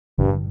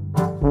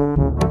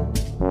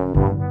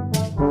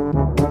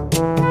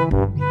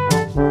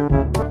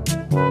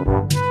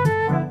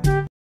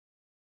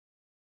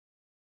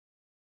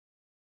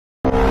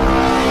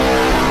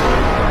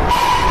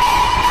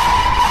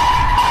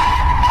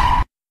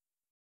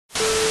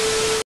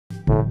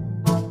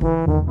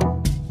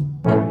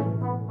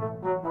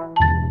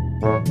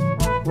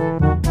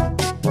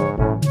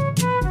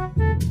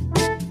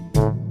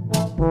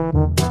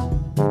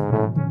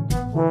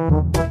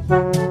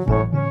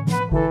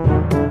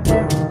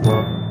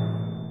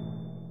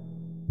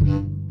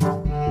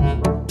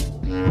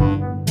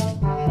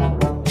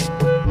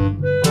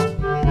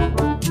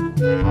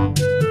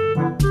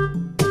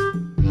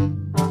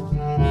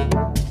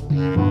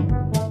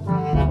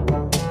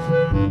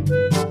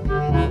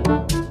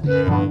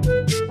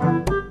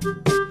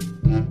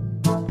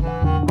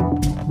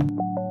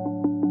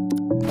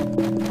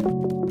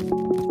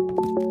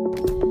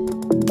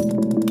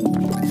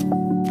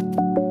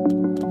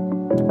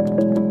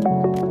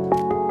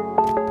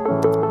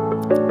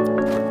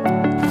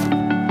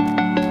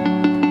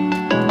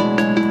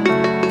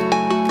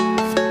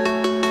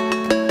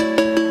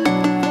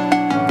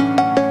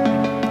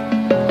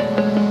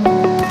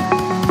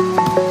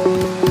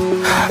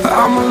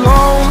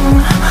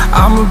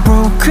a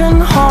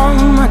broken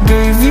home. I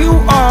gave you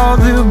all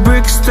the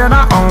bricks that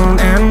I own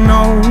and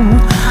know.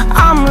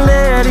 I'm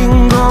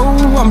letting go,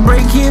 I'm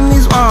breaking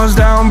these walls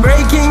down,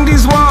 breaking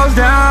these walls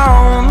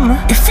down.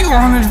 If you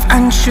want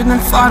adventure, then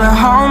fly to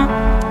home.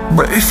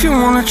 But if you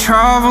wanna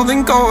travel,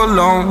 then go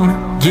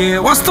alone. Yeah,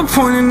 what's the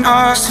point in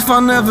us if I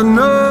never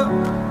know?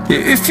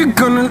 Yeah, if you're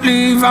gonna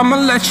leave, I'ma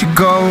let you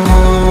go.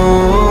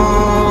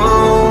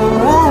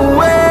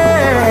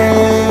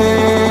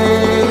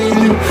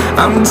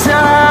 I'm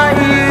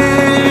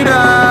tired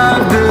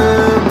of the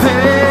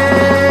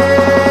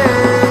pain.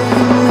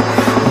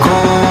 Go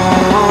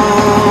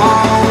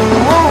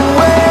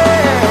away.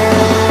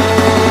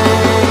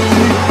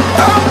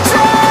 I'm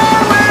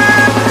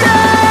tired of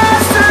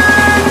yesterday.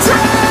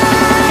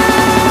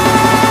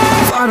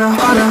 Fada,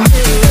 fada.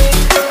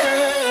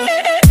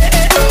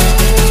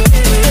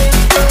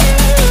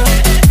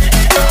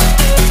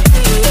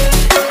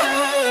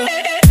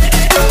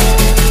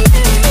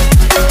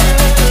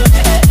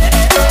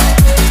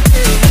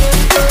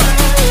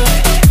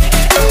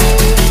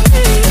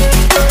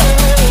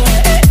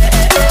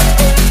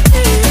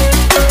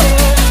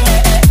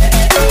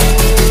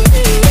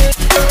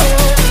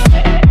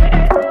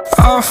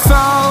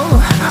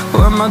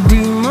 My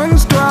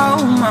demons dwell,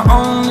 my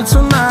own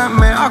little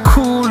nightmare, I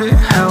call it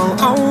hell.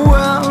 Oh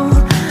well,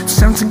 it's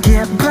time to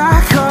get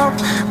back up,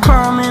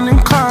 climbing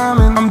and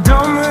climbing. I'm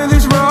done with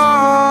this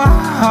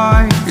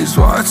ride, is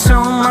what I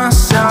tell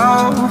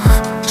myself,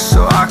 so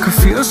I could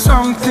feel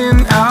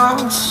something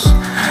else.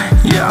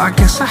 Yeah, I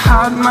guess I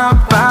had my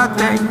bad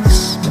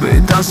days, but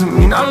it doesn't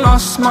mean I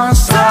lost my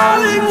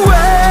style. Darling,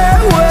 where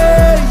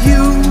were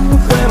you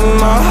when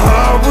my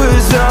heart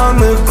was on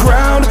the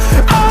ground?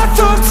 I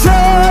thought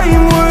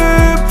time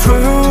would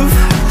prove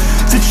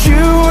that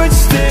you would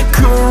stick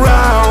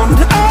around.